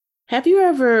Have you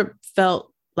ever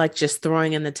felt like just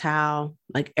throwing in the towel?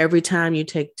 Like every time you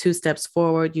take two steps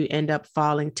forward, you end up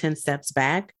falling 10 steps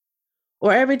back?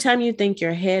 Or every time you think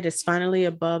your head is finally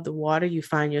above the water, you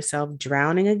find yourself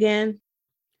drowning again?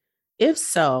 If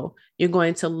so, you're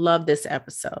going to love this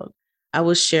episode. I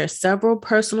will share several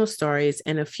personal stories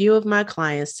and a few of my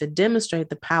clients to demonstrate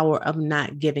the power of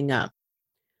not giving up.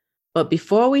 But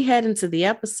before we head into the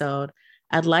episode,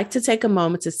 I'd like to take a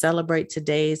moment to celebrate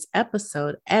today's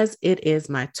episode as it is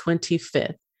my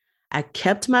 25th. I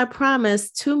kept my promise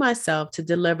to myself to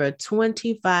deliver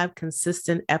 25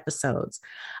 consistent episodes.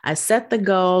 I set the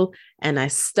goal and I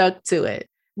stuck to it.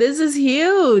 This is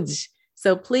huge.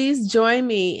 So please join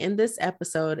me in this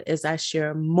episode as I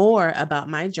share more about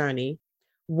my journey,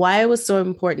 why it was so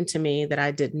important to me that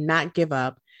I did not give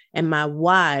up, and my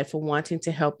why for wanting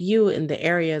to help you in the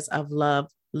areas of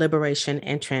love, liberation,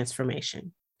 and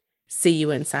transformation. See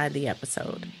you inside the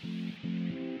episode.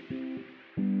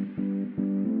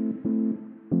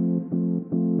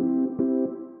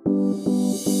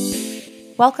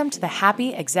 Welcome to the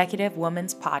Happy Executive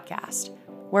Women's Podcast,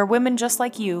 where women just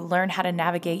like you learn how to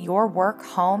navigate your work,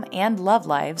 home, and love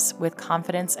lives with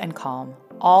confidence and calm,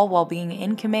 all while being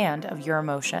in command of your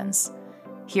emotions.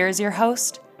 Here's your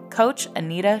host, Coach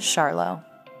Anita Charlo.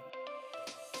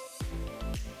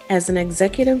 As an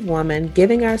executive woman,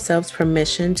 giving ourselves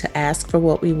permission to ask for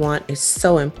what we want is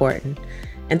so important.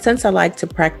 And since I like to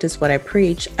practice what I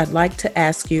preach, I'd like to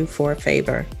ask you for a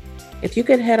favor. If you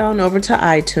could head on over to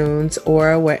iTunes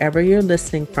or wherever you're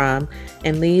listening from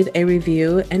and leave a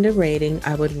review and a rating,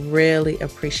 I would really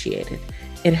appreciate it.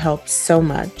 It helps so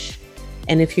much.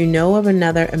 And if you know of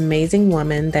another amazing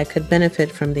woman that could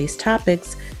benefit from these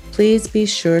topics, please be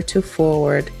sure to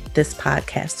forward this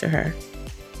podcast to her.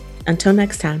 Until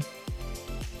next time.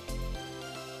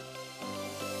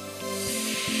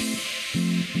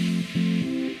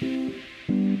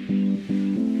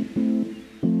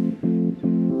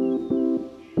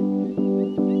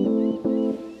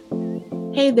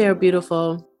 Hey there,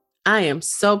 beautiful. I am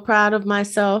so proud of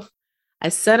myself. I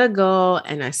set a goal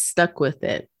and I stuck with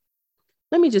it.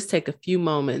 Let me just take a few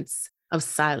moments of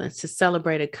silence to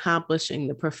celebrate accomplishing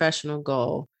the professional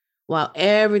goal while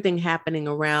everything happening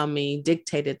around me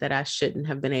dictated that I shouldn't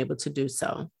have been able to do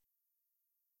so.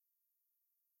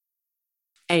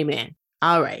 Amen.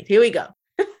 All right, here we go.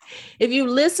 If you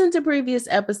listened to previous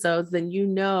episodes, then you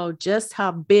know just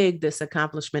how big this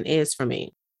accomplishment is for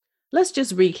me. Let's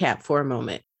just recap for a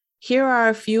moment. Here are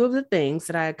a few of the things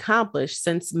that I accomplished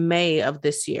since May of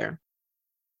this year.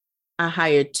 I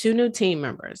hired 2 new team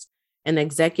members, an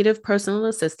executive personal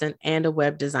assistant and a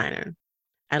web designer.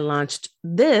 I launched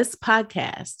this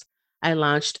podcast. I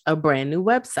launched a brand new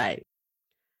website.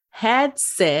 Had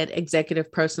said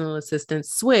executive personal assistant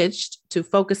switched to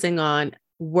focusing on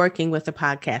working with a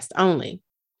podcast only.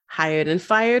 Hired and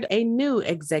fired a new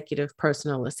executive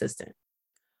personal assistant.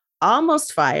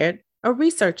 Almost fired a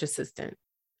research assistant.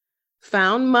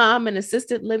 Found mom an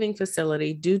assisted living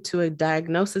facility due to a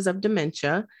diagnosis of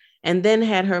dementia, and then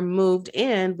had her moved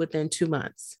in within 2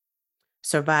 months.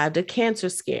 Survived a cancer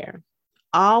scare,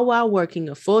 all while working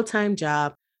a full-time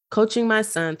job, coaching my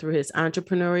son through his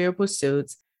entrepreneurial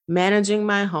pursuits, managing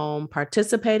my home,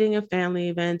 participating in family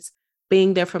events,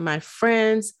 being there for my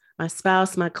friends, my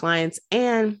spouse, my clients,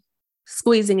 and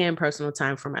squeezing in personal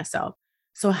time for myself.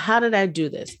 So how did I do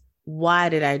this? Why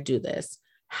did I do this?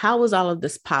 How was all of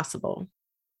this possible?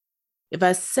 If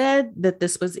I said that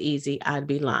this was easy, I'd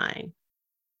be lying.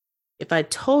 If I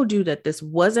told you that this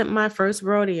wasn't my first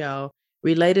rodeo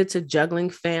related to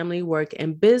juggling family, work,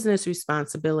 and business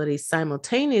responsibilities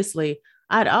simultaneously,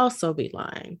 I'd also be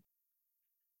lying.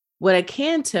 What I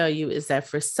can tell you is that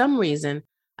for some reason,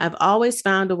 I've always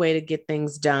found a way to get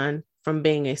things done, from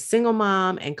being a single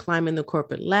mom and climbing the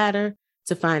corporate ladder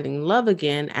to finding love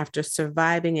again after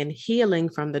surviving and healing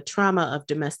from the trauma of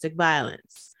domestic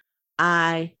violence.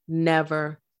 I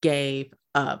never gave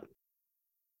up.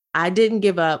 I didn't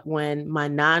give up when my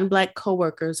non-Black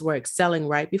coworkers were excelling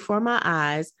right before my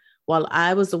eyes while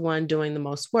I was the one doing the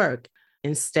most work.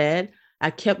 Instead,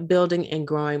 I kept building and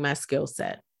growing my skill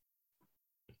set.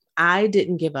 I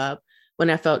didn't give up when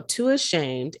I felt too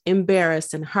ashamed,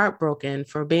 embarrassed, and heartbroken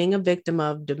for being a victim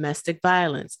of domestic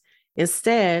violence.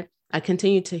 Instead, I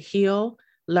continued to heal,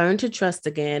 learn to trust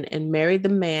again, and marry the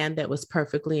man that was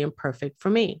perfectly imperfect for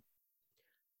me.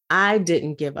 I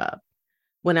didn't give up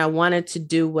when I wanted to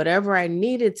do whatever I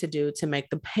needed to do to make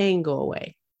the pain go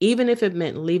away, even if it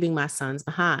meant leaving my sons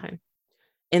behind.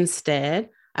 Instead,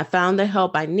 I found the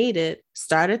help I needed,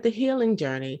 started the healing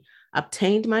journey,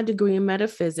 obtained my degree in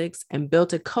metaphysics, and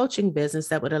built a coaching business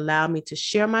that would allow me to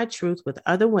share my truth with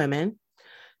other women,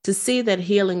 to see that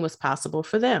healing was possible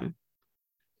for them.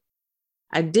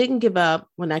 I didn't give up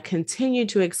when I continued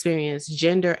to experience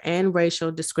gender and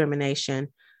racial discrimination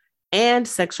and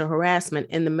sexual harassment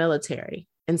in the military.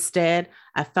 Instead,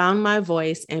 I found my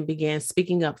voice and began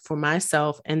speaking up for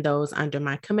myself and those under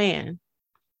my command.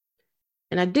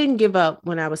 And I didn't give up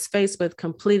when I was faced with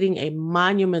completing a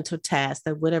monumental task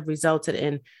that would have resulted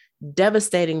in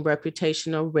devastating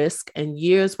reputational risk and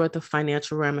years' worth of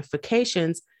financial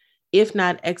ramifications if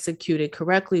not executed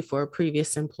correctly for a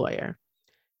previous employer.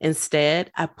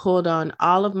 Instead, I pulled on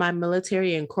all of my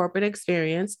military and corporate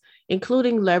experience,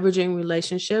 including leveraging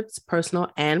relationships,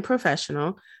 personal and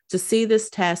professional, to see this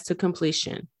task to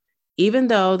completion, even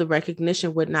though the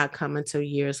recognition would not come until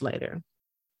years later.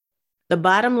 The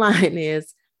bottom line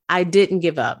is, I didn't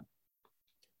give up,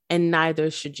 and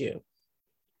neither should you.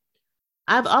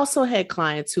 I've also had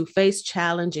clients who faced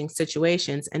challenging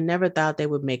situations and never thought they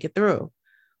would make it through.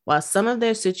 While some of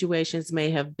their situations may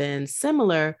have been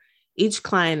similar, each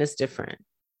client is different.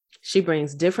 She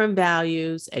brings different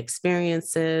values,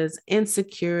 experiences,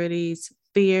 insecurities,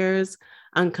 fears,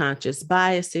 unconscious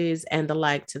biases, and the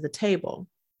like to the table.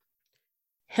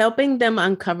 Helping them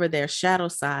uncover their shadow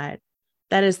side,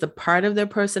 that is the part of their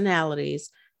personalities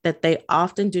that they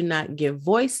often do not give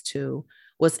voice to,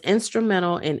 was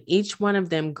instrumental in each one of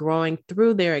them growing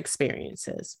through their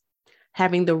experiences.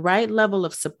 Having the right level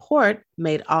of support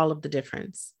made all of the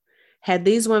difference. Had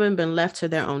these women been left to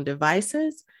their own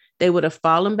devices, they would have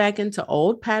fallen back into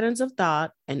old patterns of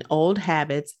thought and old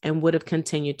habits and would have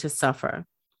continued to suffer.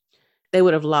 They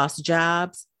would have lost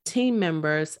jobs, team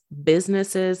members,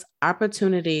 businesses,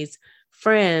 opportunities,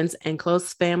 friends, and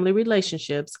close family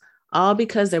relationships, all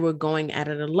because they were going at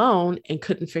it alone and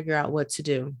couldn't figure out what to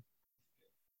do.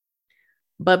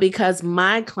 But because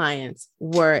my clients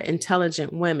were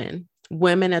intelligent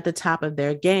women at the top of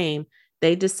their game,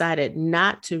 they decided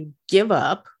not to give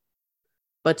up,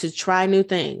 but to try new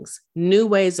things, new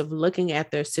ways of looking at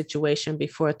their situation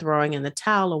before throwing in the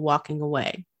towel or walking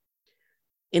away.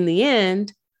 In the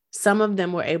end, some of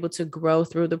them were able to grow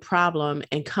through the problem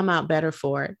and come out better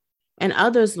for it, and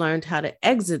others learned how to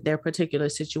exit their particular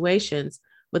situations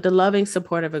with the loving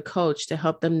support of a coach to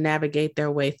help them navigate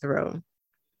their way through.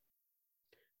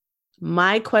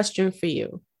 My question for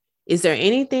you, is there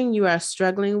anything you are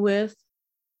struggling with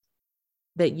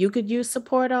that you could use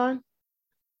support on?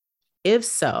 If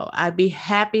so, I'd be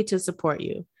happy to support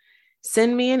you.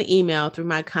 Send me an email through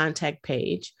my contact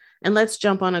page and let's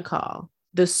jump on a call.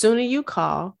 The sooner you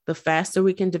call, the faster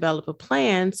we can develop a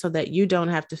plan so that you don't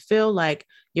have to feel like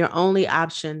your only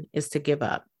option is to give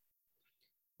up.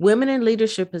 Women in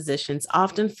leadership positions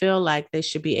often feel like they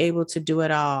should be able to do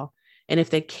it all. And if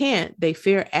they can't, they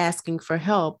fear asking for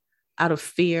help out of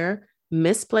fear,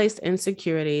 misplaced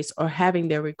insecurities, or having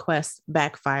their requests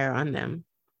backfire on them.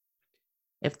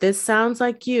 If this sounds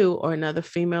like you or another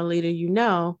female leader you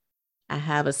know, I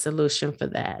have a solution for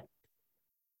that.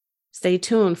 Stay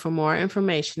tuned for more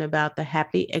information about the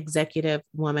Happy Executive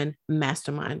Woman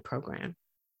Mastermind Program.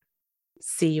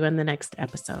 See you in the next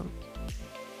episode.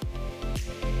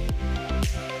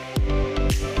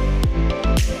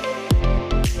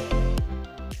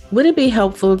 Would it be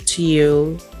helpful to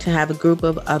you to have a group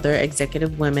of other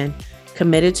executive women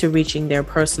committed to reaching their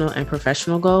personal and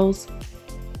professional goals?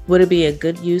 Would it be a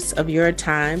good use of your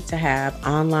time to have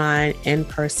online,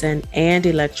 in-person, and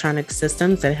electronic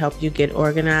systems that help you get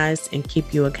organized and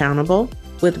keep you accountable?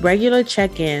 With regular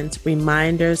check-ins,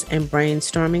 reminders, and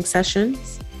brainstorming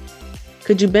sessions?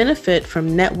 Could you benefit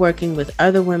from networking with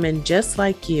other women just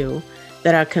like you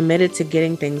that are committed to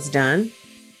getting things done?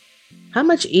 How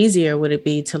much easier would it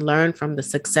be to learn from the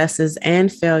successes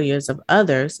and failures of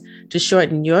others to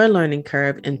shorten your learning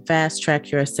curve and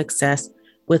fast-track your success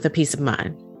with a peace of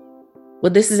mind?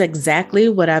 Well, this is exactly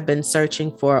what I've been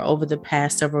searching for over the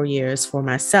past several years for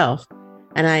myself,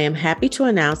 and I am happy to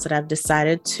announce that I've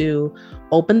decided to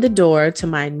open the door to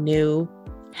my new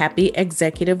Happy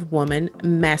Executive Woman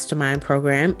Mastermind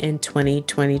Program in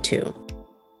 2022.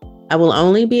 I will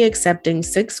only be accepting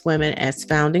 6 women as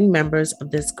founding members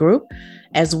of this group,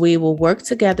 as we will work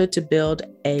together to build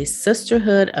a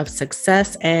sisterhood of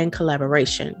success and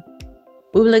collaboration.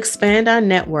 We will expand our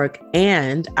network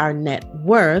and our net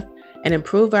worth and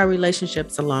improve our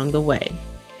relationships along the way.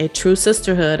 A true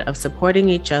sisterhood of supporting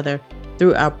each other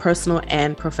through our personal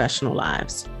and professional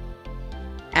lives.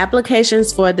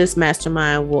 Applications for this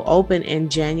mastermind will open in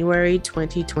January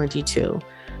 2022.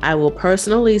 I will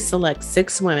personally select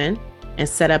 6 women and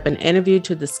set up an interview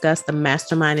to discuss the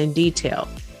mastermind in detail,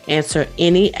 answer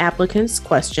any applicants'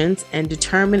 questions, and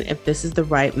determine if this is the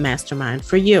right mastermind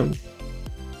for you.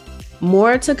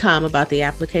 More to come about the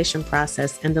application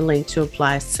process and the link to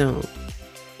apply soon.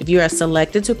 If you are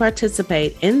selected to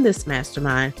participate in this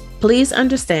mastermind, please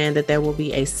understand that there will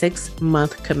be a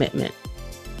 6-month commitment.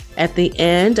 At the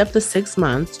end of the 6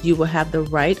 months, you will have the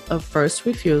right of first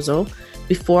refusal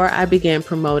before I begin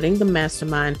promoting the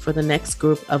mastermind for the next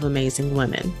group of amazing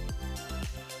women.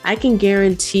 I can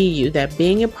guarantee you that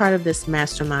being a part of this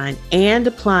mastermind and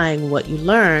applying what you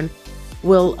learn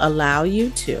will allow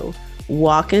you to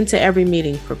walk into every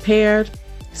meeting prepared,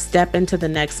 step into the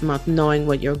next month knowing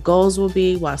what your goals will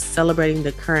be while celebrating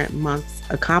the current month's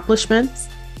accomplishments,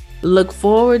 look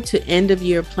forward to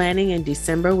end-of-year planning in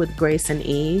December with grace and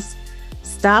ease,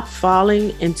 stop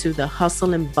falling into the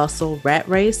hustle and bustle rat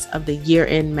race of the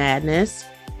year-end madness,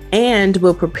 and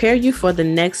will prepare you for the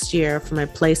next year from a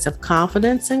place of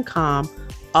confidence and calm,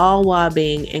 all while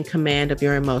being in command of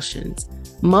your emotions,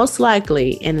 most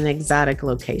likely in an exotic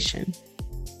location.